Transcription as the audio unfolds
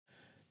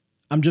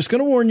I'm just going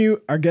to warn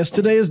you, our guest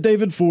today is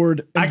David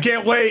Ford. I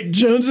can't wait.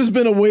 Jones has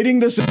been awaiting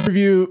this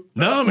interview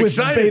I'm with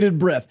excited. bated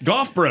breath.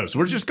 Golf bros.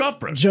 We're just golf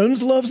bros.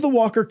 Jones loves the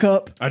Walker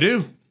Cup. I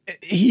do.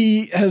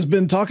 He has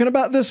been talking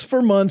about this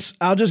for months.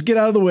 I'll just get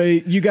out of the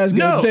way. You guys go.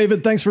 No.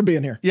 David, thanks for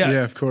being here. Yeah,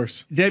 of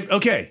course. Dave,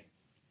 okay.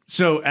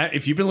 So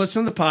if you've been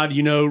listening to the pod,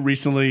 you know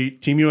recently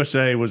Team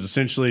USA was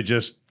essentially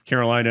just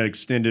Carolina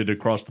extended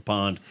across the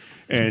pond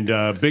and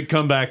big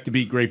comeback to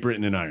beat Great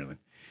Britain and Ireland.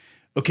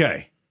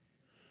 Okay.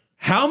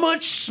 How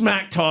much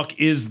smack talk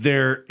is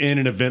there in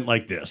an event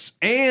like this?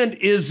 And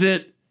is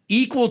it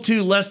equal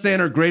to, less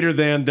than, or greater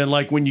than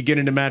like when you get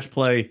into match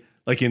play,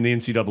 like in the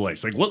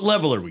NCAAs? Like, what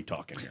level are we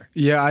talking here?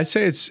 Yeah, I'd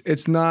say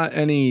it's not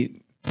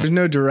any. There's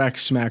no direct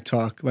smack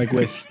talk like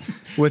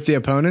with the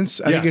opponents.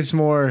 I think it's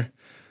more.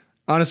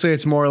 Honestly,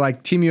 it's more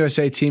like Team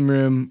USA team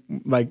room.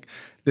 Like,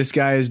 this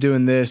guy is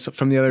doing this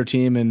from the other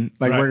team, and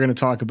like we're going to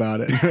talk about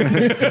it.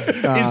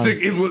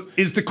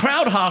 Is the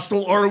crowd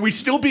hostile, or are we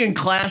still being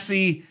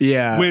classy?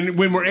 Yeah.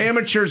 When we're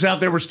amateurs out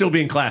there, we're still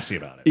being classy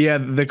about it. Yeah,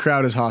 the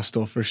crowd is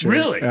hostile for sure.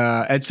 Really?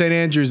 At St.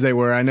 Andrews, they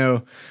were. I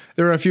know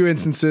there were a few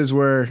instances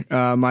where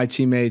my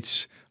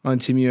teammates on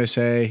Team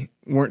USA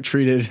weren't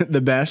treated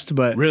the best,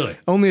 but really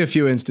only a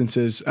few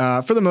instances.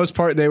 For the most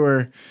part, they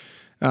were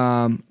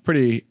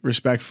pretty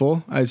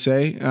respectful, I'd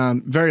say.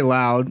 Very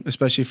loud,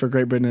 especially for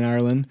Great Britain and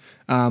Ireland.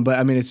 But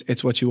I mean,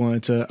 it's what you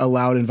want. It's a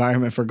loud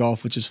environment for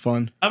golf, which is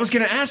fun. I was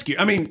going to ask you.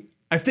 I mean,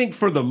 I think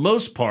for the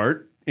most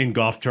part in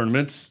golf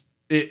tournaments,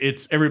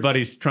 it's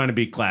everybody's trying to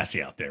be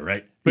classy out there,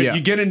 right? But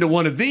you get into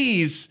one of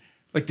these,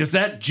 like, does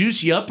that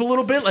juice you up a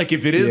little bit? Like,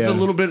 if it is a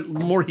little bit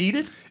more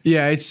heated?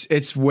 Yeah,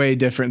 it's way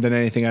different than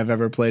anything I've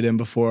ever played in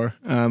before.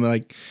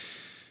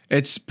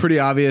 It's pretty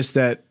obvious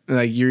that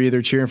like you're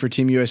either cheering for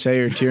Team USA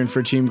or cheering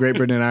for Team Great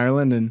Britain and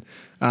Ireland, and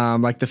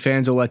like the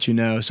fans will let you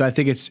know. So I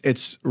think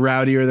it's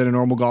rowdier than a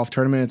normal golf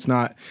tournament. It's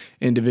not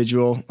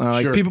individual.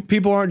 Like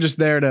people aren't just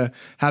there to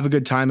have a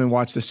good time and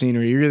watch the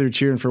scenery. You're either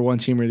cheering for one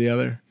team or the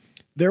other.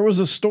 There was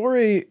a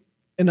story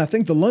in, I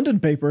think, the London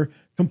paper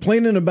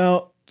complaining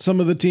about some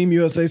of the Team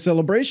USA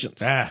celebrations.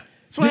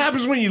 That's what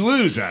happens when you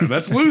lose, Adam.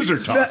 That's loser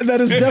talk.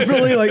 That is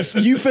definitely like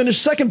you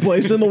finished second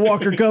place in the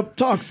Walker Cup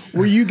talk.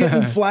 Were you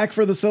getting flack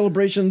for the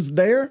celebrations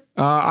there?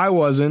 I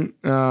wasn't.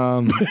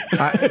 I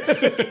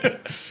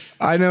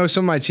know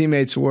some of my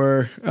teammates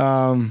were.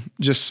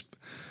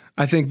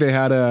 I think they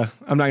had I'm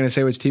not going to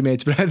say which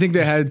teammates, but I think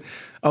they had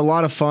a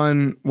lot of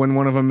fun when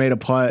one of them made a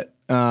putt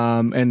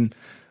and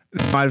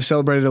might have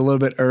celebrated a little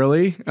bit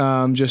early.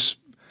 Just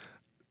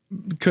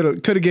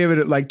could have gave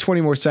it like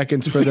 20 more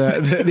seconds for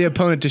the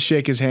opponent to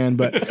shake his hand.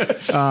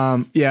 But I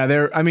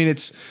mean,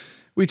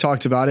 we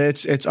talked about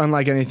it. It's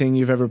unlike anything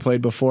you've ever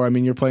played before. I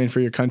mean, you're playing for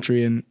your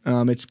country, and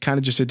it's kind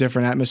of just a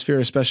different atmosphere,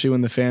 especially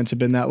when the fans have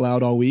been that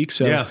loud all week.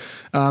 So,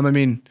 I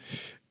mean,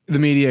 the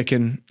media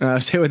can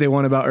say what they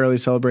want about early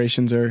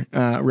celebrations or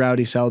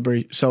rowdy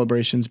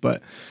celebrations,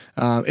 but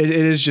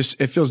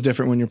it feels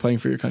different when you're playing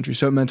for your country.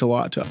 So it meant a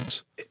lot to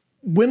us.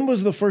 When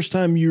was the first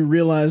time you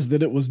realized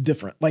that it was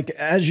different? Like,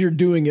 as you're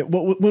doing it,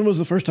 when was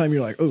the first time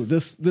you're like, oh,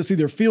 this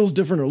either feels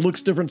different or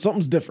looks different,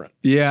 something's different?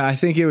 Yeah, I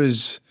think it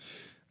was,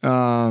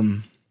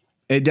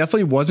 it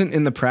definitely wasn't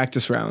in the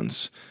practice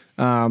rounds.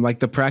 Like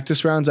the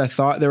practice rounds, I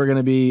thought there were going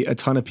to be a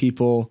ton of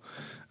people.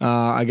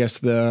 I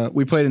guess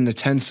we played in a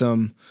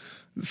Tensum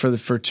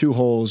for 2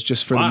 holes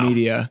just for the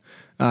media.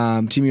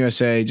 Team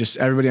USA, just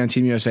everybody on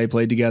Team USA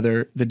played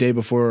together the day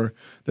before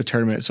the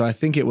tournament. So I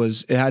think it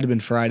had to have been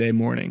Friday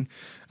morning.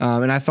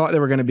 And I thought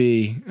there were going to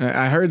be,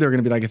 I heard there were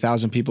going to be like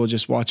 1,000 people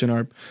just watching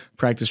our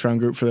practice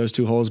round group for those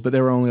 2 holes, but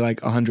there were only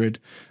like 100,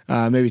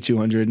 maybe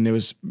 200. And it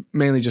was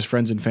mainly just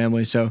friends and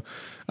family. So,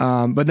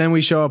 but then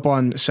we show up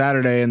on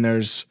Saturday and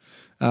there's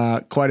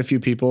quite a few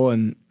people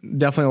and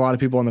definitely a lot of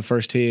people on the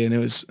first tee. And it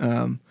was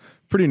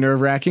pretty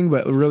nerve wracking,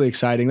 but really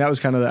exciting. That was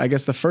kind of, I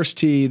guess the first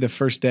tee, the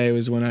first day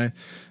was when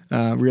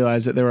I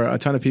realized that there were a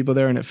ton of people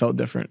there and it felt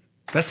different.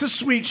 That's a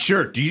sweet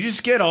shirt. Do you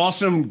just get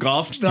awesome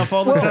golf stuff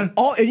all the time?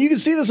 And you can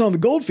see this on the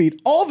Gold Feed.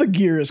 All the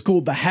gear is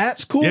cool. The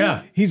hat's cool.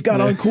 Yeah. He's got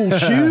on cool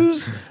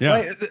shoes.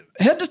 Like,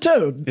 head to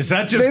toe. Is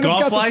that just David's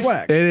golf life?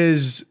 Swag.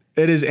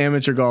 It is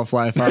amateur golf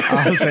life.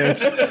 I'll say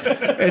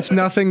it's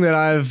nothing that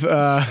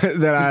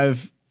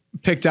I've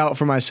picked out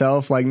for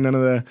myself. Like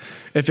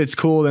if it's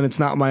cool, then it's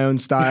not my own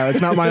style.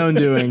 It's not my own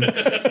doing.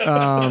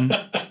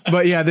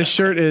 But yeah, this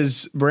shirt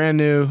is brand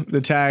new.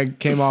 The tag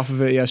came off of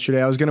it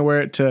yesterday. I was going to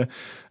wear it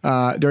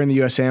during the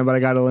USAM, but I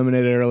got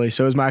eliminated early.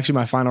 So it was actually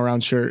my final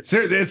round shirt. So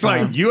it's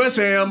like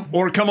USAM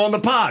or come on the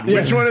pod.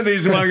 Yeah. Which one of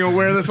these am I going to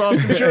wear this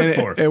awesome shirt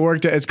for? It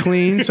worked. It's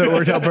clean, so it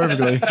worked out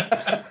perfectly.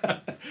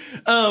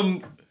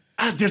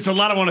 There's a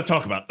lot I want to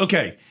talk about.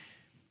 Okay.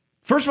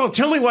 First of all,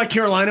 tell me why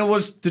Carolina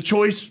was the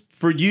choice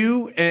for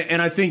you.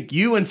 And I think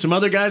you and some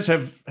other guys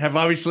have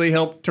obviously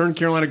helped turn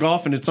Carolina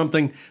golf into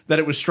something that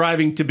it was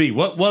striving to be.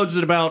 What was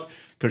it about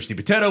Coach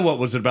DiPotetto? What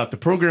was it about the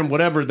program?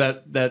 Whatever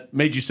that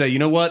made you say, you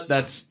know what,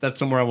 that's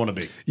somewhere I want to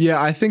be.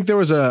 Yeah, I think there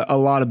was a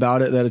lot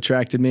about it that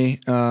attracted me.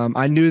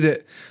 I knew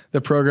that the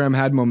program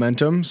had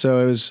momentum, so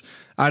it was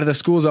out of the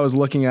schools I was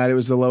looking at, it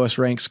was the lowest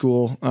ranked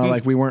school.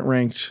 Like we weren't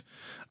ranked.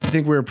 I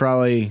think we were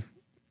probably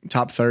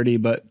top 30,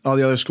 but all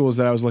the other schools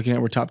that I was looking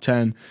at were top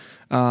 10.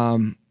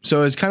 So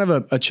it was kind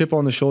of a chip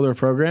on the shoulder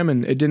program,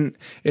 and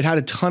it had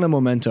a ton of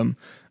momentum.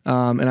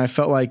 And I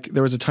felt like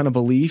there was a ton of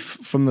belief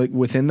from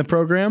within the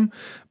program,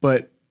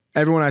 but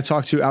everyone I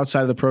talked to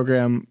outside of the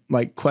program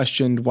like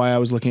questioned why I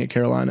was looking at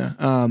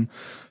Carolina.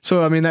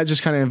 So I mean, that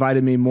just kind of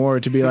invited me more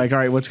to be like, all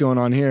right, what's going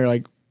on here?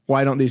 Like,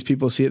 why don't these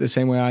people see it the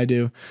same way I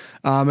do?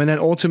 And then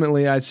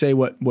ultimately, I'd say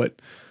what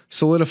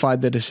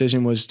solidified the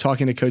decision was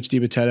talking to Coach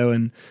DiBattista.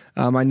 And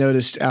I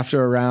noticed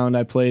after a round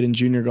I played in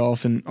junior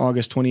golf in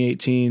August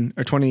 2018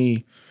 or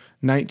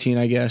 2019,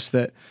 I guess,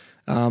 that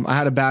I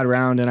had a bad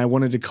round, and I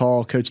wanted to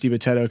call Coach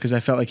DiBattista because I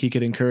felt like he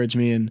could encourage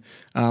me and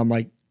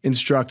like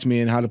instruct me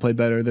in how to play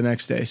better the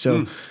next day.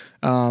 So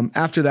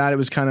after that, it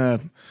was kind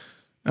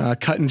of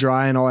cut and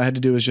dry, and all I had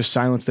to do was just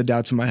silence the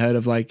doubts in my head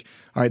of like,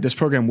 all right, this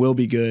program will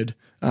be good.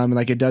 And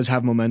like it does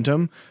have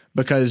momentum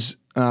because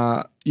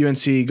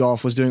UNC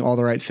golf was doing all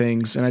the right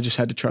things, and I just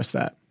had to trust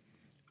that.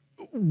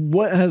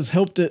 What has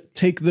helped it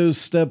take those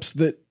steps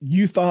that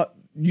you thought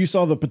you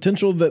saw the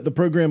potential that the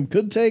program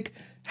could take?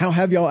 How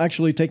have y'all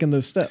actually taken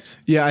those steps?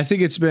 Yeah, I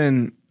think it's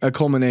been a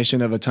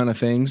culmination of a ton of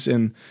things,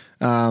 and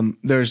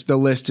the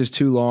list is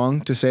too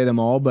long to say them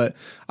all, but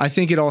I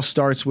think it all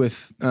starts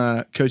with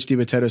Coach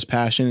DiBattista's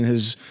passion and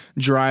his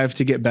drive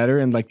to get better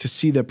and like to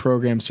see the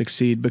program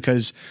succeed,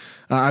 because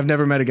I've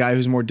never met a guy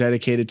who's more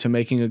dedicated to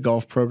making a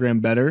golf program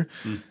better.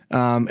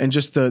 And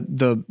just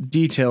the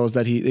details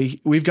that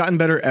we've gotten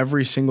better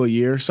every single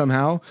year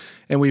somehow,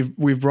 and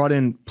we've brought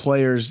in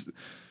players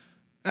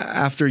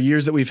after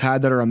years that we've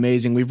had that are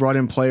amazing. We've brought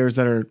in players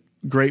that are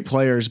great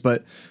players,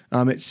 but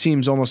it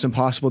seems almost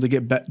impossible to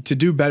to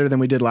do better than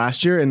we did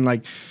last year. And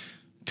like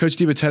Coach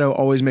DiBattista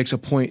always makes a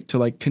point to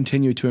like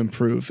continue to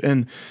improve.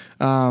 And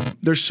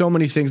there's so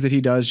many things that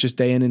he does just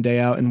day in and day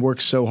out and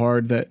works so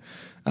hard that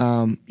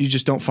you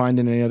just don't find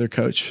in any other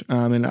coach.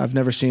 And I've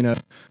never seen a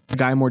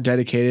guy more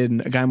dedicated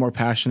and a guy more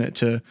passionate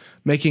to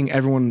making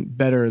everyone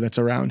better that's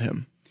around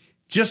him.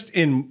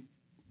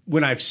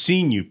 When I've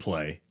seen you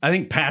play, I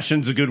think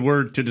passion's a good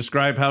word to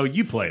describe how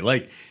you play.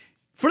 Like,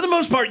 for the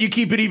most part, you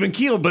keep it even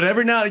keeled, but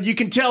every now you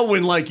can tell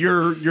when like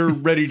you're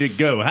ready to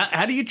go.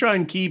 How do you try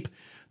and keep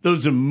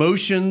those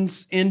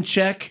emotions in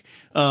check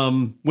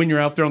when you're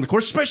out there on the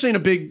course, especially in a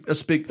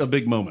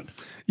big moment?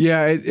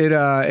 Yeah,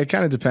 it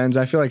kind of depends.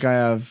 I feel like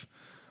I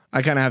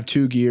kind of have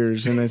two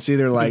gears, and it's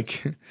either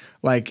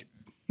like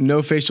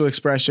no facial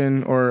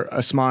expression or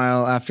a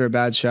smile after a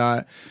bad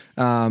shot,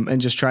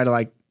 and just try to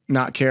like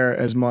not care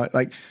as much,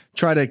 like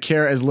try to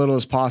care as little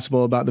as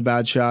possible about the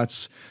bad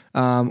shots.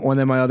 And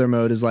then my other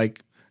mode is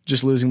like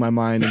just losing my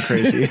mind and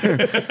crazy.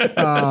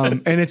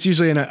 And it's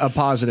usually in a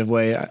positive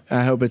way.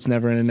 I hope it's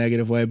never in a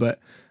negative way. But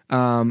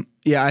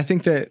yeah, I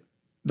think that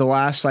the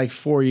last like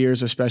 4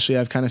 years, especially,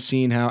 I've kind of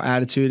seen how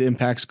attitude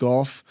impacts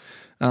golf.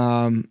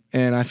 And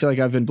I feel like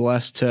I've been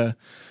blessed to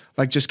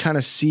like just kind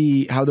of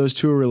see how those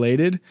two are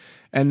related,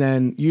 and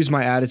then use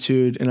my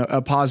attitude and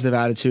a positive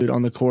attitude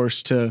on the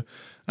course to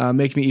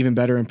make me even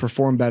better and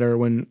perform better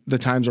when the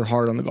times are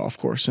hard on the golf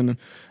course. And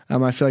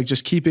I feel like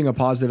just keeping a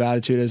positive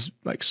attitude has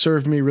like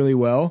served me really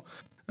well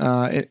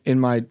in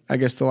my, I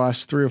guess, the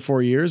last 3 or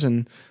 4 years.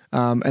 And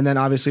then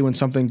obviously when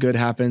something good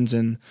happens,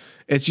 and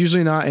it's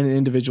usually not in an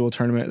individual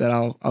tournament that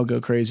I'll go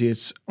crazy.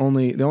 It's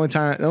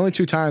the only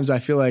 2 times I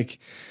feel like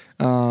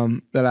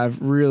that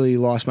I've really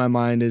lost my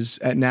mind is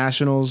at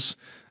nationals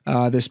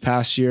this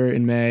past year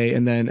in May,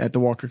 and then at the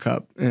Walker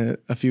Cup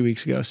a few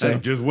weeks ago. So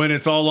just when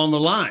it's all on the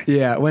line.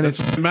 Yeah, when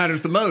it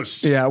matters the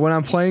most. Yeah, when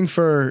I'm playing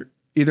for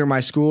either my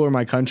school or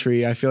my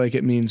country, I feel like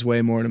it means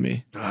way more to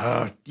me.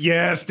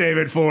 Yes,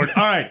 David Ford.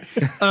 All right.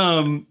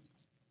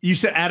 You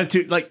said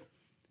attitude. Like,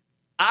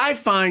 I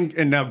find,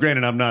 and now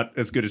granted, I'm not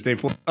as good as Dave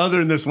Ford. Other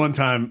than this one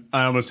time,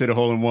 I almost hit a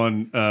hole in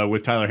one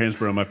with Tyler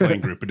Hansbrough on my playing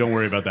group, but don't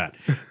worry about that.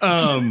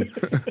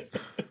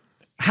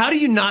 How do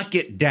you not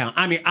get down?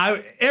 I mean,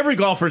 every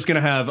golfer is going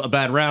to have a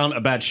bad round,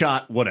 a bad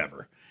shot,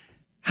 whatever.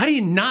 How do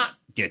you not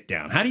get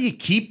down? How do you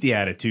keep the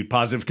attitude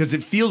positive? Because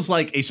it feels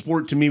like a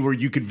sport to me where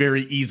you could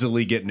very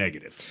easily get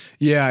negative.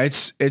 Yeah,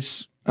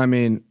 it's. I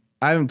mean,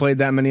 I haven't played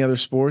that many other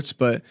sports,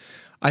 but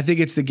I think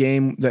it's the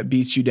game that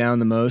beats you down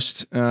the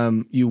most.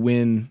 You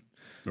win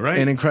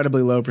an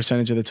incredibly low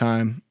percentage of the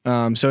time.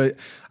 So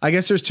I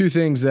guess there's 2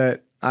 things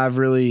that I've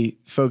really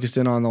focused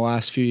in on the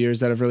last few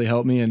years that have really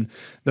helped me. And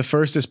the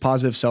first is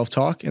positive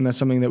self-talk. And that's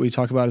something that we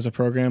talk about as a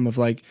program of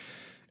like,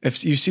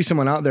 if you see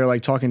someone out there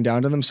like talking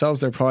down to themselves,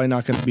 they're probably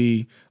not going to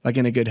be like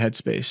in a good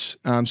headspace.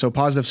 So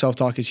positive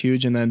self-talk is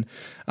huge. And then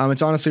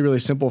it's honestly really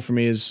simple for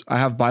me is I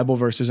have Bible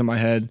verses in my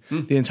head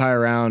the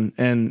entire round.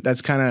 And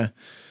that's kind of,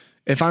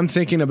 if I'm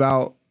thinking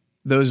about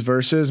those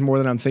verses more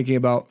than I'm thinking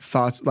about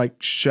thoughts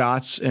like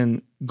shots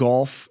and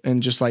golf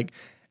and just like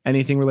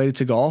anything related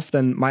to golf,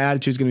 then my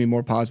attitude is going to be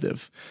more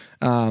positive.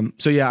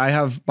 So yeah, I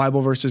have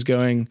Bible verses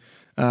going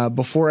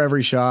before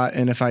every shot,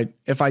 and if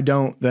I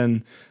don't,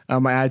 then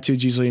my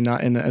attitude's usually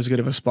not in as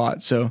good of a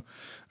spot. So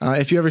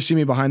If you ever see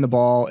me behind the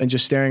ball and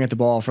just staring at the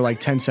ball for like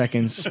 10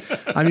 seconds,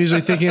 I'm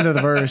usually thinking of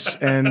the verse,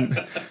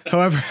 and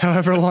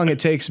however long it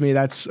takes me,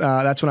 that's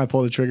when I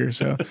pull the trigger.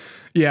 So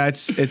yeah,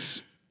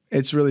 it's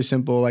really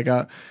simple. Like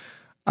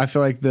I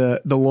feel like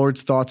the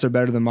Lord's thoughts are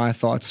better than my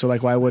thoughts. So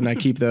like, why wouldn't I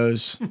keep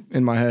those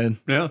in my head?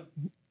 Yeah.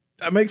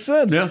 That makes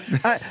sense. Yeah.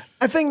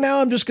 I think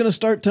now I'm just going to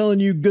start telling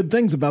you good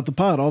things about the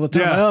pod all the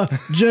time. Yeah.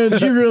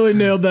 Jones, you really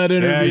nailed that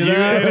interview.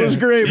 That was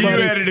great,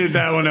 buddy. You edited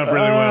that one up really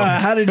well.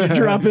 How did you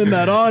drop in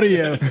that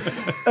audio?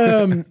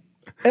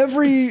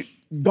 Every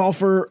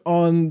golfer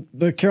on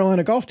the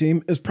Carolina golf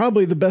team is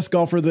probably the best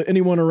golfer that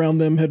anyone around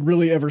them had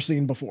really ever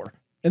seen before.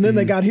 And then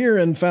they got here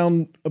and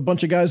found a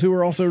bunch of guys who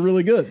were also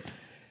really good.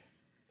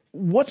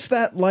 What's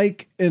that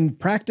like in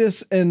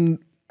practice, and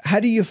how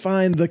do you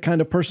find the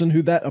kind of person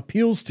who that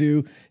appeals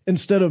to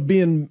instead of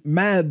being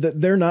mad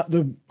that they're not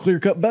the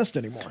clear-cut best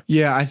anymore?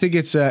 Yeah, I think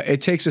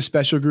it takes a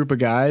special group of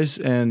guys,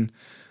 and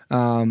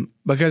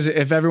because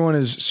if everyone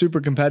is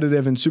super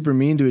competitive and super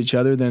mean to each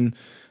other, then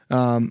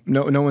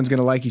no one's going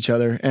to like each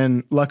other.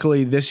 And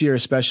luckily this year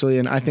especially,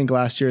 and I think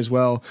last year as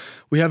well,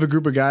 we have a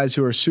group of guys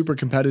who are super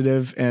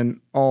competitive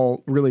and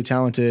all really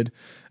talented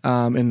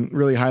and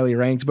really highly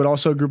ranked, but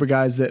also a group of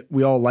guys that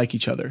we all like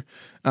each other.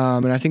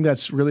 And I think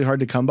that's really hard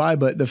to come by,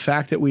 but the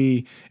fact that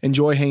we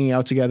enjoy hanging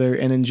out together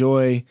and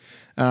enjoy,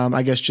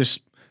 I guess,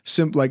 just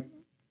like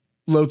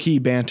low-key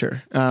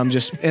banter,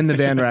 just in the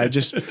van ride,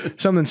 just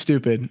something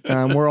stupid.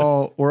 We're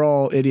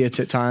all idiots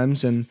at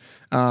times, and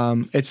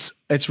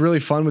it's really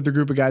fun with the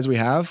group of guys we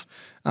have.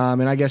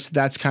 And I guess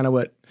that's kind of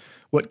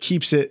what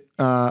keeps it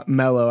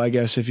mellow, I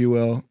guess, if you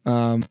will,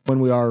 when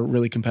we are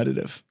really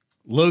competitive.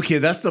 Low-key,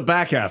 that's the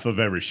back half of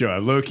every show.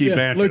 Low-key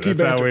banter. That's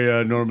banter.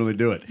 How we normally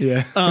do it.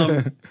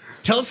 Yeah.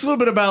 Tell us a little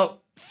bit about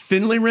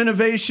Findlay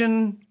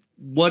renovation,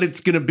 what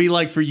it's going to be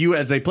like for you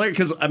as a player.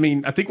 Because, I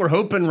mean, I think we're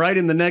hoping right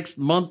in the next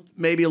month,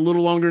 maybe a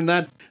little longer than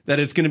that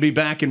it's going to be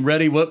back and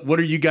ready. What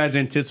are you guys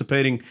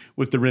anticipating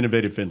with the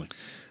renovated Findlay?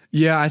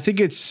 Yeah, I think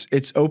it's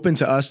open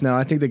to us now.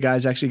 I think the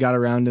guys actually got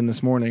around in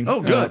this morning.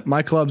 Oh, good.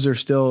 My clubs are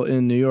still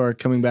in New York,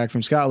 coming back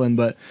from Scotland,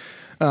 but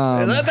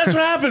that's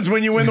what happens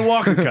when you win the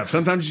Walker Cup.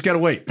 Sometimes you just got to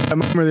wait.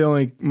 Mine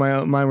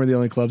were the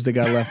only clubs that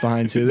got left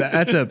behind too.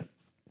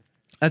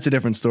 That's a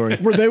different story.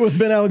 Were they with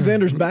Ben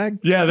Alexander's bag?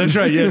 Yeah, that's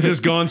right. Yeah,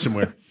 just gone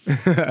somewhere.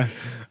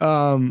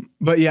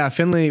 But yeah,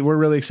 Findlay, we're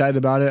really excited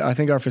about it. I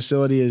think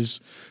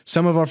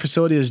some of our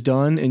facility is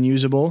done and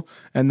usable,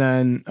 and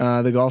then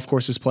the golf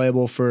course is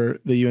playable for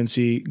the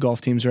UNC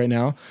golf teams right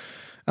now.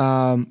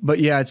 But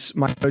yeah, it's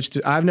my coach.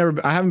 I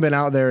haven't been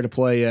out there to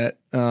play yet,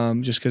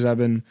 just because I've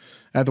been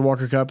at the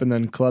Walker Cup, and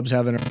then clubs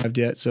haven't arrived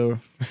yet. So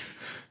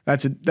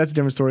that's a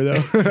different story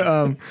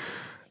though.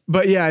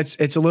 But yeah,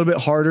 it's a little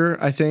bit harder,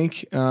 I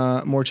think,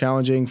 more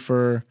challenging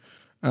for,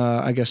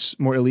 I guess,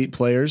 more elite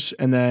players.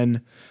 And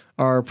then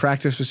our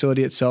practice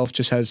facility itself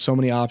just has so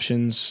many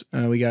options.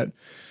 We got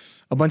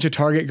a bunch of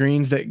target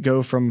greens that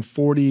go from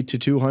 40 to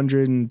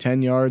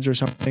 210 yards or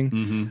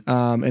something.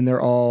 And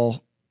they're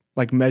all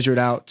like measured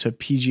out to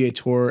PGA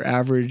Tour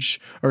average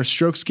or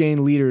strokes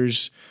gained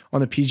leaders on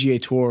the PGA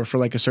Tour for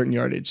like a certain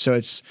yardage. So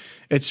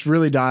it's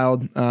really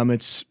dialed.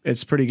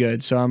 It's pretty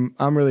good. So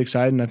I'm really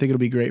excited, and I think it'll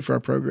be great for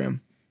our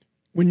program.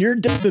 When you're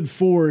David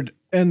Ford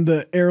and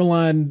the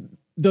airline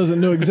doesn't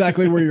know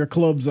exactly where your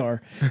clubs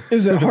are,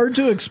 is it hard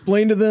to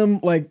explain to them,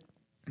 like,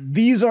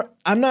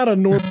 I'm not a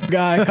normal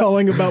guy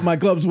calling about my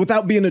clubs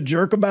without being a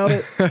jerk about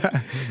it?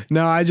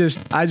 No, I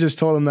just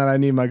told them that I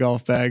need my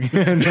golf bag.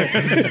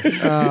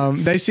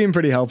 They seem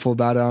pretty helpful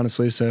about it,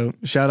 honestly. So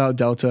shout out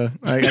Delta.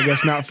 I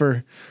guess not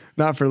for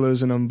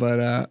losing them,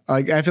 but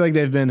I feel like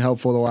they've been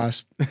helpful the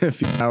last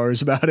few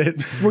hours about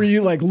it. Were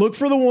you like, look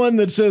for the one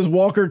that says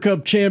Walker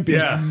Cup champion?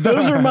 Yeah.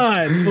 Those are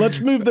mine. Let's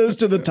move those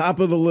to the top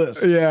of the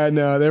list. Yeah,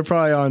 no, they're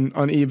probably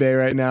on eBay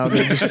right now.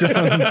 They're just some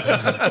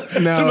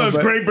of those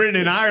Great Britain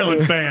and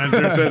Ireland fans.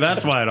 So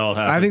that's why it all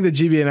happened. I think the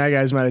GB&I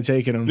guys might have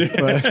taken them.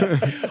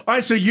 But. All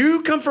right, so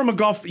you come from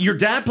your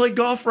dad played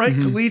golf, right,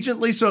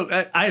 collegiately? So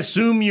I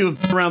assume you've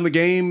been around the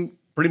game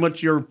pretty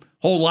much your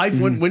whole life.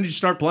 When did you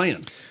start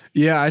playing?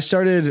 Yeah, I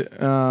started,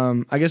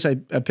 I guess I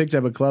picked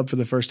up a club for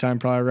the first time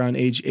probably around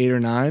age 8 or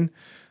 9.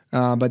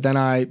 But then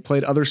I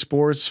played other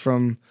sports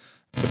from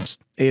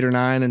 8 or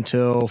 9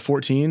 until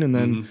 14, and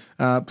then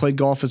played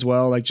golf as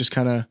well, like just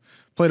kind of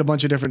played a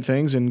bunch of different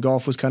things, and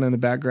golf was kind of in the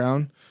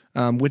background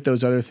with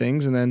those other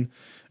things. And then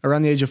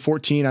around the age of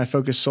 14, I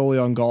focused solely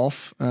on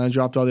golf,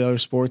 dropped all the other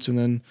sports, and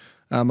then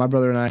my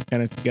brother and I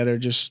kind of together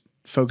just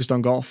focused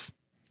on golf.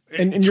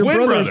 And your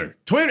brother,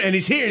 and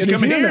he's here. He's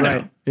coming here now.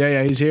 Right.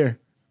 Yeah, he's here.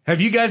 Have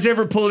you guys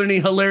ever pulled any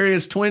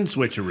hilarious twin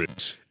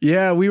switcheroos?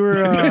 Yeah, we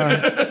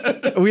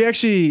were. We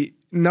actually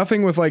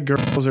nothing with like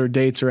girls or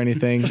dates or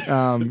anything.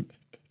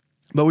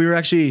 But we were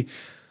actually.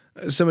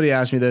 Somebody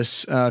asked me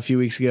this a few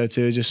weeks ago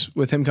too. Just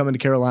with him coming to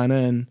Carolina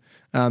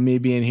and me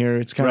being here,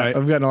 it's kind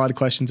of. I've gotten a lot of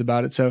questions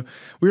about it. So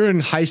we were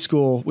in high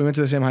school. We went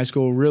to the same high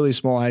school, really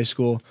small high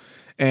school,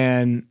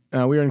 And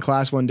we were in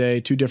class one day,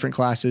 2 different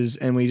classes,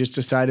 and we just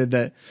decided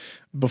that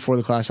before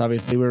the class,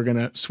 obviously, we were going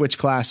to switch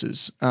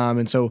classes.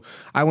 And so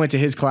I went to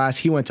his class,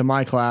 he went to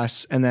my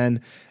class, and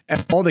then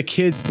all the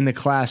kids in the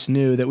class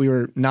knew that we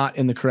were not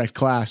in the correct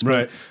class,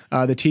 but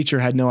the teacher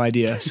had no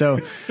idea. So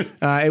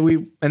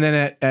and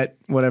then at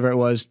whatever it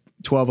was,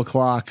 12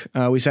 o'clock,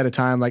 we set a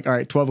time like, all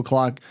right, 12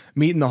 o'clock,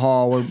 meet in the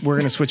hall. We're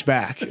going to switch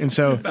back. And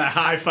so a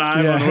high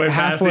five on the way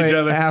past each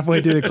other.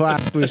 Halfway through the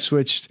class,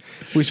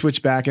 we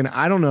switched back. And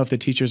I don't know if the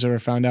teachers ever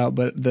found out,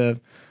 but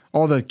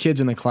all the kids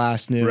in the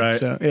class knew. Right.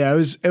 So yeah,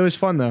 it was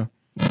fun though.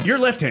 You're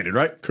left-handed,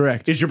 right?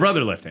 Correct. Is your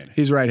brother left-handed?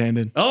 He's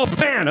right-handed. Oh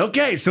man,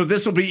 okay. So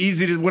this will be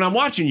easy to when I'm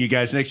watching you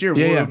guys next year.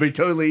 It'll be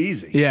totally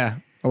easy. Yeah,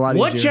 a lot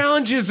easier. What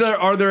challenges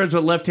are there as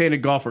a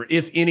left-handed golfer,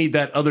 if any,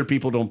 that other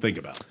people don't think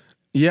about?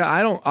 Yeah,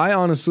 I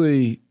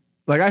honestly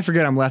I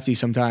forget I'm lefty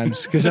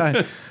sometimes because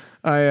I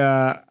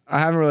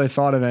haven't really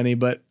thought of any,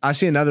 but I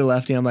see another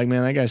lefty. I'm like,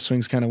 man, that guy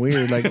swings kind of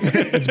weird. Like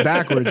it's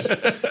backwards.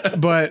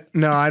 But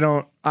no, I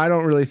don't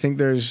really think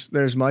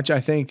there's much. I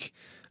think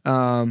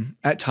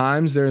at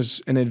times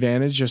there's an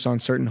advantage just on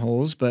certain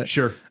holes, but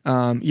sure.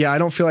 Yeah, I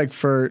don't feel like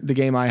for the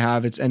game I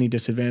have, it's any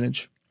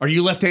disadvantage. Are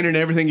you left-handed in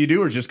everything you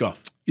do or just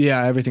golf?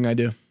 Yeah, everything I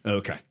do.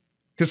 Okay.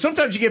 Because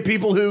sometimes you get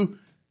people who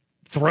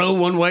throw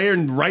one way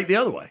and right the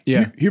other way.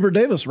 Yeah. Hubert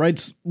Davis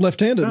writes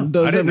left-handed and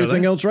does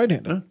everything else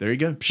right-handed. Oh, there you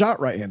go. Shot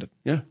right-handed.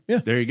 Yeah.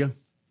 There you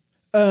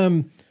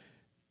go.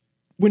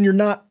 When you're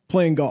not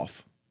playing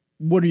golf,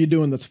 what are you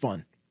doing that's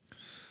fun?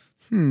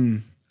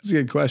 That's a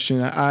good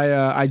question.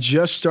 I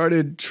just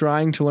started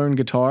trying to learn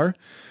guitar.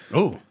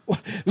 Oh.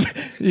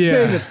 Yeah.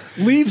 David,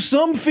 leave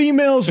some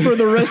females for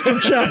the rest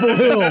of Chapel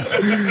Hill.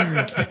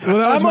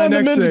 Well, I'm on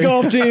the men's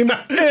golf team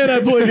and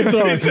I play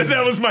guitar. He said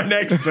that was my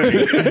next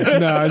thing.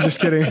 No, I'm just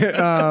kidding.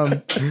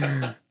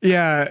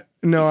 Yeah,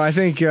 no, I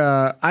think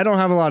I don't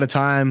have a lot of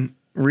time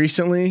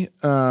recently,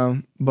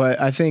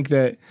 but I think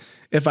that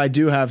if I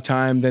do have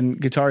time, then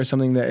guitar is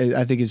something that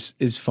I think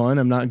is fun.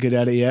 I'm not good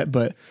at it yet,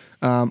 but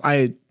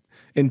I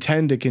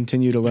intend to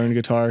continue to learn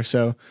guitar.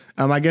 So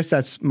I guess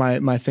that's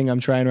my thing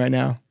I'm trying right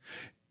now.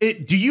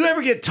 Do you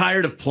ever get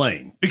tired of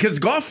playing? Because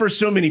golf for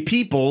so many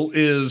people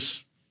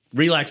is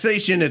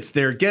relaxation. It's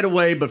their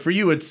getaway. But for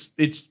you, it's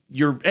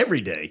your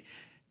everyday.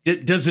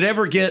 Does it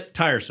ever get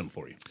tiresome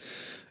for you?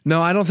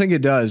 No, I don't think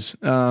it does.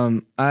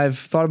 I've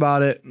thought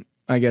about it,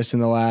 I guess, in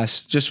the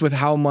last, just with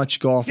how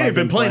much golf I've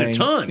been playing a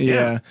ton.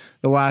 Yeah.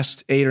 The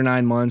last 8 or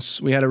 9 months.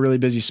 We had a really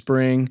busy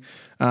spring,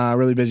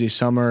 really busy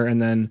summer,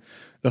 and then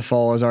the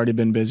fall has already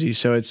been busy.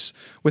 So it's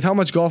with how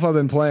much golf I've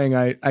been playing,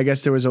 I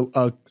guess there was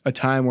a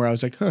time where I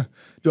was like,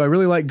 do I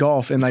really like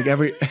golf? And like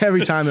every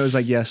time it was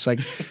like, yes, like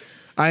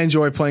I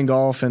enjoy playing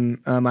golf and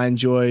I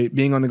enjoy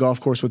being on the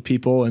golf course with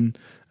people and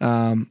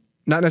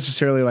not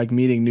necessarily like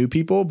meeting new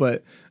people,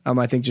 but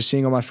I think just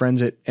seeing all my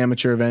friends at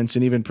amateur events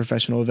and even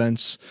professional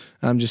events,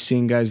 just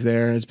seeing guys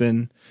there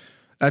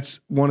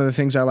that's one of the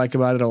things I like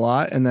about it a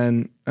lot. And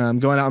then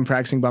going out and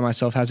practicing by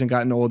myself hasn't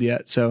gotten old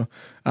yet. So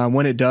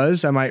when it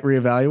does, I might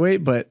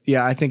reevaluate. But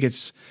yeah, I think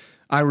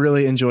I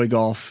really enjoy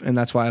golf and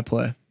that's why I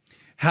play.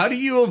 How do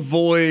you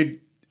avoid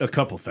a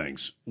couple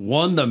things?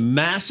 One, the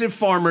massive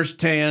farmer's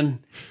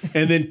tan,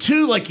 and then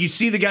 2, like you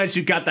see the guys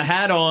who got the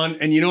hat on,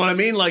 and you know what I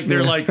mean? Like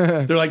they're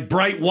like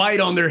bright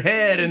white on their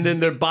head, and then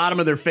the bottom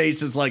of their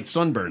face is like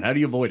sunburn. How do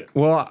you avoid it?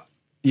 Well,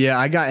 yeah,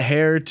 I got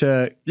hair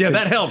to. Yeah,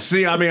 that helps.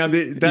 See, I mean,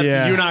 you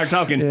and I are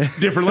talking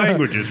different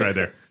languages right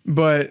there.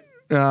 But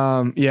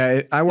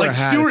yeah, I wear a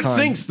hat. Stuart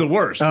Sink's the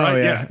worst,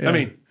 right?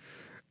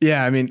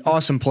 Yeah. I mean,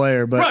 awesome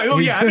player, but right. Oh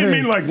yeah, I didn't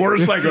mean like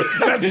worse. Like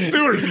that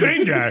Stuart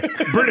Sink guy,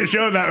 British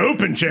that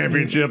Open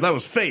Championship. That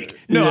was fake.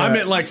 No, I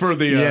meant like for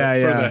the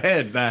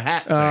the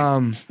hat.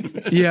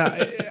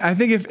 Yeah, I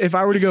think if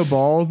I were to go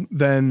bald,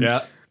 then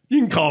you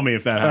can call me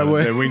if that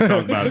happens. And we can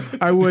talk about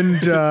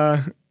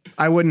it.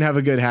 I wouldn't have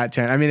a good hat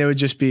tan. I mean,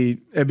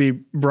 it'd be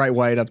bright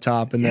white up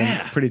top and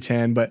then pretty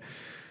tan. But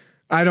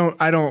I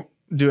don't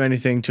do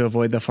anything to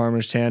avoid the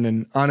farmer's tan.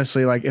 And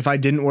honestly, like if I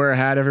didn't wear a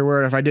hat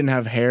everywhere, if I didn't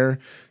have hair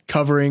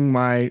covering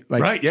my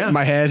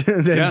my head,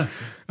 then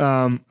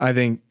I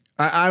think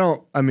I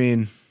don't. I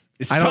mean,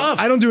 it's tough.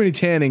 I don't do any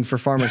tanning for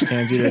farmer's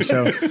tans either.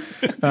 So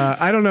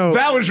I don't know.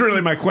 That was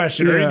really my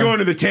question. Are you going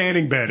to the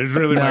tanning bed? Is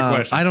really my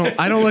question.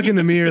 I don't look in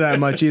the mirror that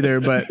much either.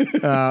 But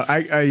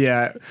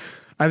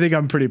I think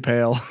I'm pretty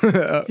pale.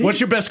 What's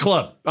your best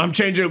club? I'm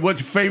changing. What's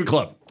your favorite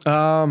club?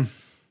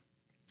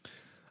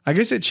 I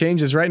guess it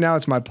changes. Right now,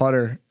 it's my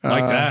putter.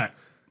 Like that.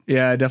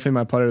 Yeah, definitely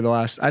my putter.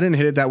 I didn't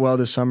hit it that well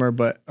this summer,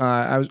 but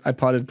I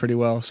putted pretty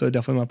well. So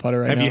definitely my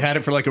putter right now. Have you had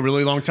it for like a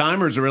really long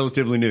time, or is it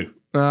relatively new?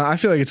 I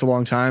feel like it's a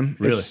long time.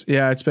 Really?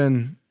 It's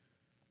been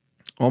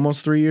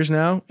almost 3 years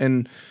now,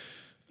 and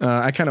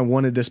I kind of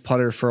wanted this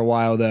putter for a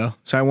while though.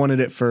 So I wanted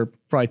it for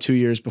probably 2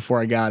 years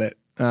before I got it.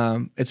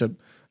 It's a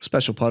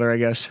special putter, I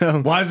guess.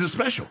 Why is it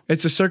special?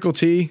 It's a Circle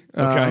T.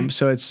 Okay.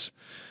 So it's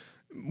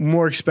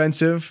more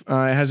expensive. It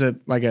has a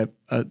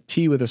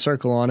T with a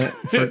circle on it.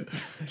 For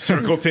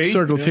Circle T?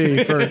 Circle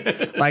T. For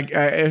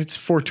it's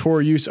for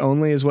tour use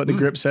only is what the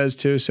grip says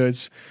too. So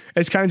it's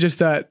kind of just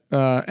that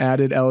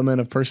added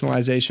element of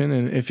personalization,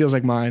 and it feels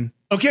like mine.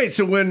 Okay,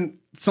 so when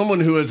someone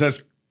who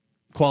has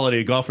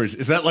quality golfers,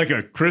 is that like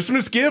a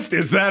Christmas gift?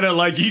 Is that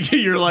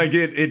you're like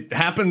it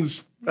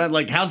happens?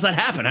 Like, how's that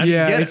happen? How do you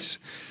get it?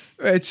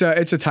 It's a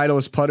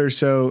Titleist putter,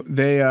 so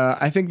they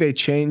I think they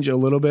change a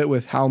little bit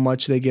with how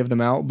much they give them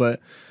out. But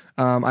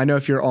I know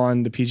if you're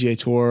on the PGA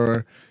Tour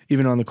or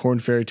even on the Korn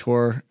Ferry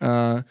Tour,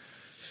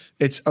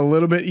 it's a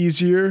little bit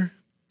easier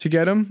to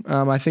get them.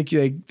 I think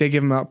they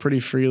give them out pretty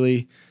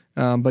freely.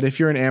 But if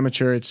you're an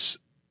amateur,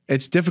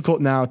 it's difficult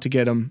now to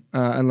get them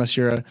unless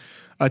you're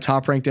a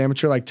top ranked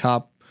amateur, like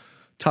top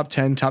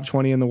 10, top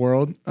 20 in the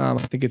world. I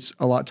think it's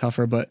a lot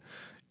tougher, but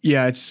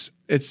yeah, it's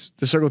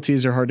the Circle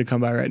T's are hard to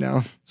come by right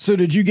now. So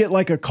did you get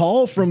like a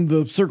call from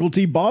the Circle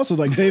T boss?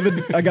 Like,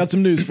 David, I got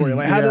some news for you.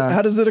 Like,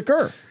 how does it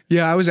occur?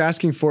 Yeah, I was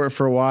asking for it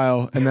for a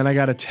while, and then I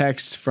got a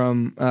text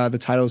from the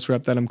Titleist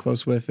rep that I'm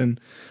close with, and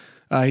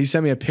he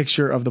sent me a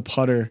picture of the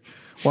putter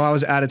while I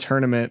was at a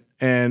tournament,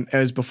 and it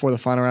was before the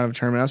final round of a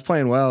tournament. I was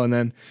playing well, and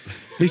then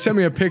he sent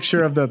me a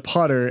picture of the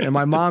putter, and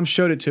my mom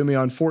showed it to me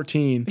on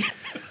 14,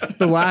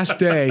 the last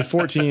day,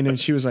 14, and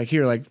she was like,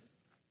 here, like,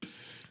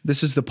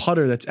 this is the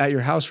putter that's at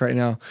your house right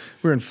now.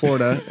 We're in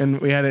Florida,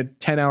 and we had a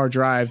 10-hour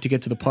drive to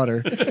get to the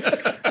putter.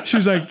 She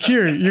was like,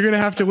 here, you're going to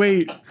have to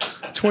wait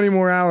 20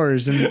 more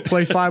hours and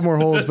play 5 more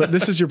holes, but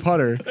this is your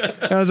putter.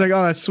 And I was like,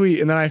 oh, that's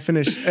sweet. And then I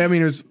finished. I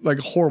mean, it was like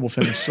a horrible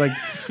finish. Like,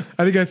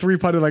 I think I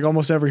 3-putted like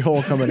almost every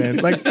hole coming in.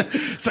 Like,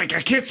 it's like,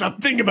 I can't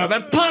stop thinking about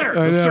that putter,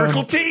 the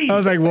Circle T. I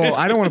was like, well,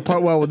 I don't want to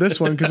putt well with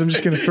this one because I'm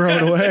just going to throw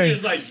it away.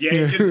 It's like,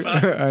 yanking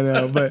putts. I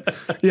know, but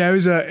yeah, it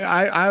was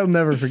I'll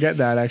never forget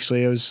that,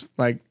 actually. It was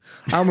like,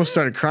 I almost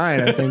started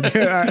crying, I think.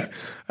 I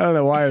don't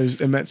know why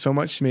it meant so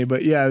much to me,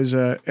 but yeah,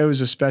 it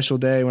was a special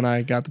day when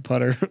I got the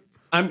putter.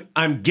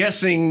 I'm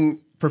guessing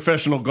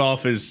professional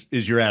golf is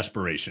your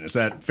aspiration. Is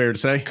that fair to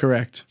say?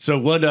 Correct. So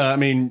what are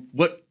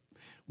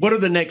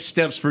the next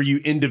steps for you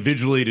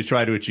individually to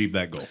try to achieve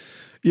that goal?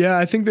 Yeah,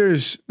 I think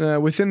there's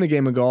within the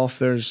game of golf,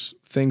 there's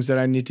things that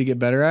I need to get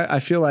better at. I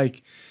feel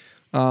like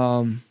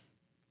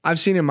I've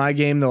seen in my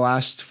game the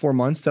last 4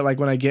 months that like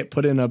when I get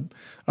put in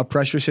a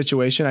pressure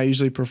situation, I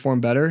usually perform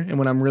better. And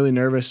when I'm really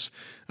nervous,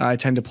 I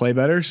tend to play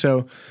better.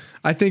 So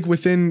I think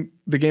within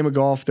the game of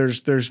golf,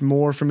 there's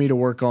more for me to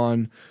work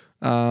on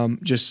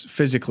just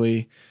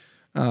physically,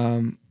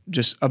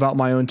 just about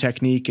my own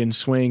technique and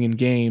swing and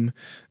game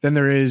than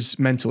there is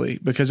mentally.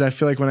 Because I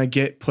feel like when I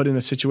get put in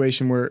a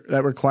situation where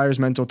that requires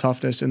mental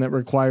toughness and that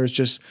requires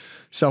just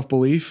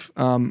self-belief,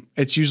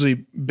 it's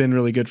usually been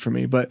really good for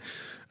me. But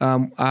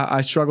I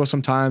struggle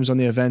sometimes on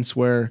the events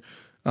where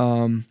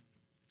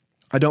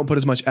I don't put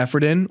as much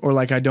effort in, or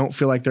like I don't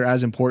feel like they're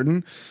as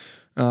important.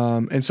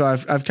 And so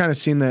I've kind of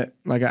seen that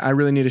like I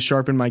really need to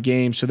sharpen my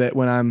game so that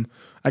when I'm,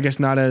 I guess,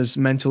 not as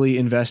mentally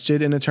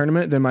invested in a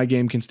tournament, then my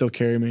game can still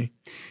carry me.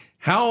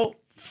 How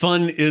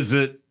fun is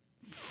it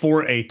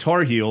for a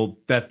Tar Heel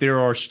that there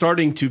are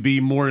starting to be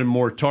more and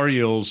more Tar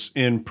Heels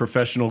in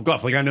professional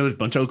golf? Like, I know there's a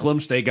bunch of Oklahoma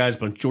State guys, a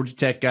bunch of Georgia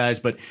Tech guys,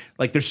 but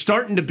like there's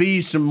starting to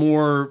be some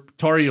more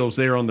Tar Heels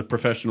there on the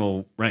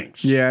professional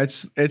ranks. Yeah,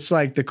 it's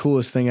like the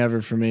coolest thing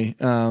ever for me.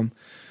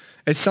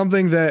 It's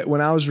something that when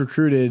I was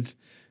recruited,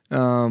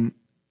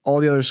 all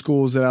the other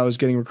schools that I was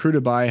getting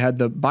recruited by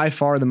had by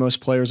far the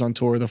most players on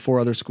tour, the 4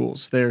 other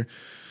schools. They're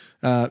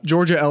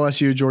Georgia,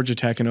 LSU, Georgia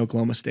Tech, and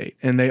Oklahoma State.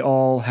 And they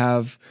all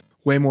have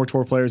way more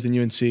tour players than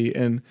UNC.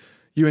 And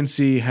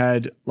UNC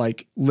had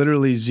like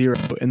literally 0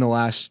 in the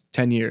last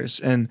 10 years.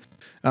 And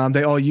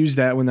they all used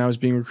that when I was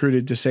being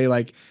recruited to say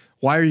like,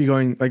 why are you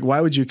going, like, why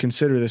would you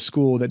consider this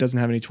school that doesn't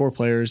have any tour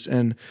players?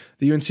 And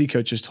the UNC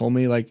coaches told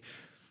me like,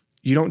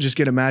 you don't just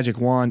get a magic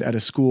wand at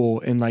a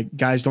school, and like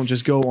guys don't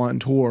just go on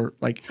tour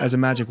like as a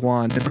magic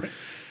wand.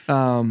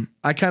 And,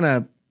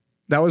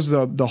 that was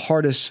the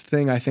hardest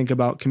thing I think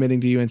about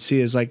committing to UNC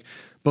is like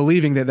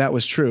believing that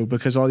was true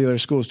because all the other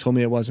schools told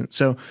me it wasn't.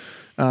 So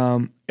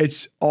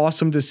it's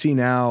awesome to see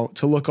now,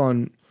 to look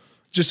on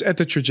just at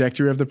the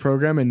trajectory of the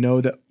program and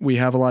know that we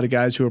have a lot of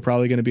guys who are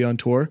probably going to be on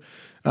tour.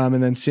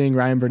 And then seeing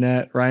Ryan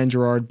Burnett, Ryan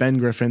Gerard, Ben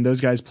Griffin,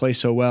 those guys play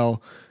so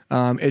well.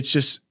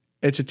 It's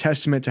a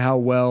testament to how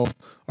well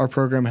our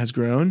program has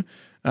grown,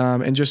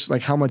 and just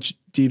like how much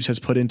Deebs has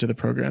put into the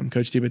program,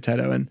 Coach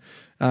DiBattista. And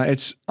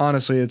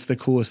it's the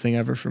coolest thing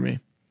ever for me.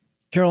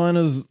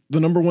 Carolina's the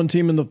number 1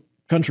 team in the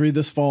country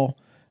this fall.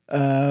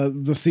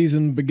 The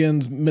season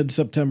begins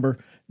mid-September.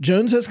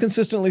 Jones has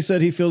consistently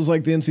said he feels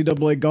like the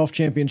NCAA golf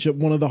championship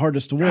one of the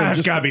hardest to win.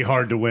 It's got to be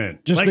hard to win.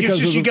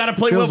 You got to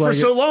play well for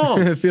so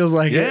long. It feels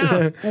like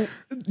it. Well,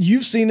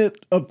 you've seen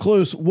it up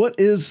close. What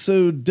is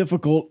so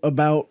difficult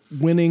about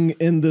winning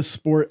in this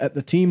sport at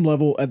the team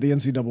level at the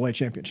NCAA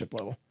championship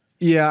level?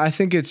 Yeah, I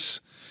think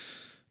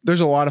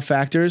there's a lot of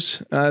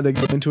factors that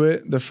go into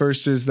it. The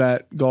first is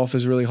that golf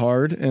is really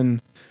hard,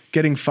 and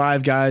getting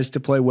 5 guys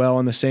to play well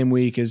in the same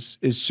week is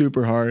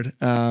super hard.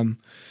 And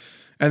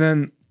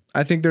then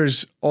I think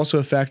there's also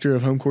a factor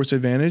of home course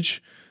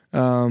advantage.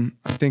 I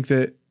think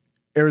that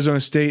Arizona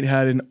State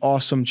had an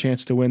awesome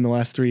chance to win the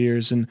last 3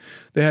 years, and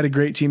they had a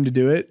great team to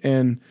do it.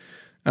 And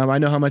I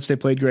know how much they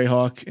played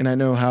Greyhawk, and I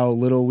know how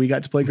little we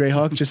got to play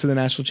Greyhawk just in the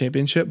national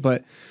championship.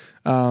 But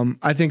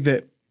I think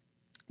that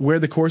where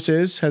the course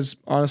is has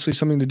honestly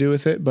something to do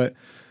with it. But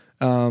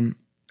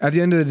at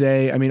the end of the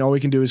day, I mean, all we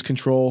can do is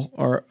control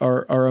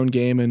our own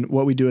game and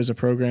what we do as a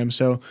program.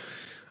 So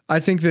I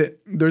think that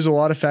there's a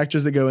lot of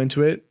factors that go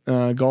into it.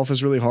 Golf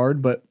is really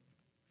hard, but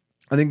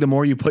I think the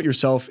more you put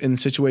yourself in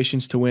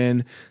situations to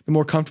win, the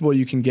more comfortable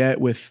you can get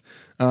with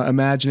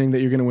imagining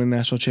that you're going to win a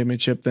national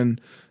championship, then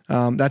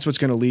that's what's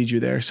going to lead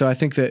you there. So I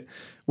think that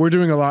we're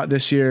doing a lot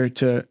this year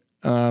to,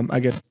 I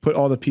guess, put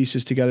all the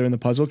pieces together in the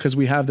puzzle because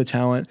we have the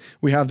talent,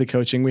 we have the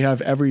coaching, we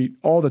have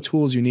all the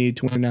tools you need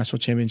to win a national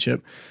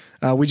championship.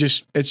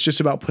 It's just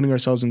about putting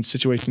ourselves in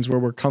situations where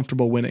we're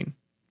comfortable winning.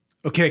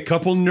 Okay, a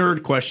couple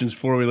nerd questions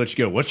before we let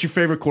you go. What's your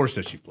favorite course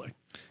that you've played?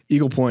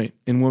 Eagle Point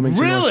in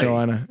Wilmington, North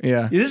Carolina.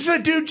 Yeah. This is a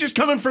dude just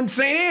coming from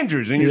St.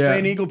 Andrews, and you're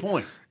saying Eagle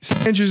Point.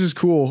 St. Andrews is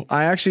cool.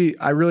 I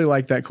really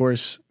like that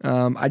course.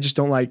 I just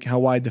don't like how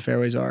wide the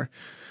fairways are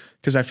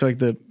because I feel like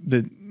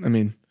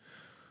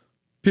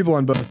people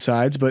on both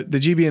sides, but the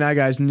GB&I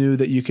guys knew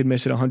that you could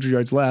miss it 100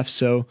 yards left,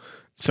 so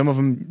some of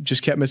them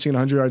just kept missing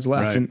 100 yards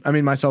left. Right. And I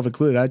mean, myself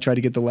included, I tried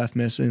to get the left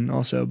miss in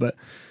also, but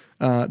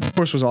the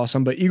course was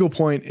awesome. But Eagle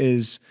Point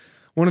is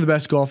one of the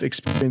best golf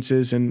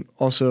experiences and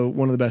also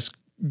one of the best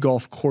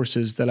golf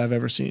courses that I've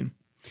ever seen.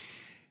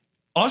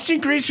 Austin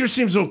Greaser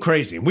seems a little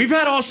crazy. We've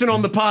had Austin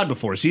on the pod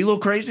before. Is he a little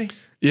crazy?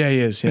 Yeah, he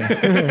is.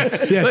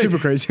 Yeah, yeah, super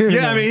crazy.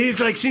 Yeah, I mean,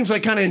 he's seems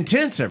like kind of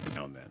intense every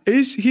now and then.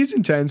 He's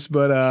intense,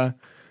 but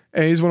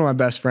and he's one of my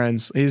best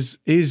friends.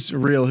 He's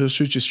real. He'll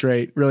shoot you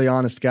straight. Really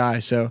honest guy.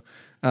 So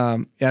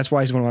that's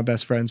why he's one of my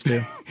best friends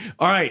too.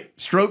 All right,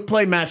 stroke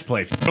play, match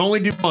play. If you could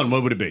only do one,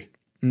 what would it be?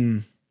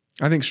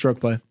 I think stroke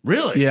play.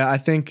 Really? Yeah, I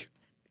think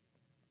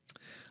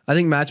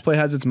match play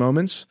has its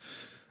moments.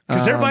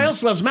 Because everybody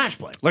else loves match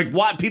play.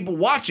 Like people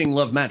watching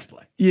love match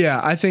play.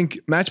 Yeah, I think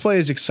match play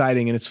is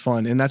exciting and it's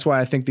fun, and that's why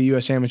I think the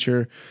U.S.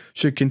 Amateur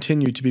should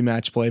continue to be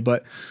match play.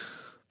 But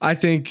I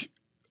think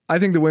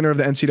the winner of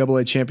the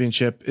NCAA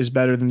championship is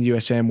better than the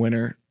USAM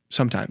winner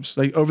sometimes.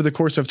 Like over the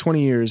course of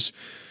 20 years,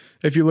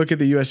 if you look at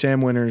the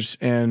USAM winners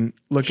and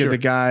look at the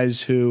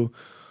guys who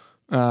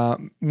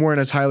weren't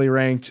as highly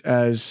ranked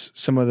as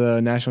some of the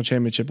national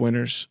championship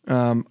winners,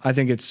 I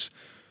think it's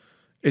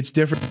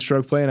different in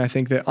stroke play, and I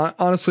think that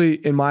honestly,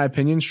 in my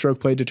opinion, stroke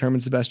play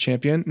determines the best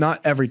champion.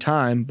 Not every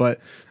time, but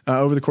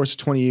over the course of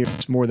 20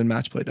 years, more than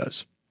match play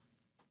does.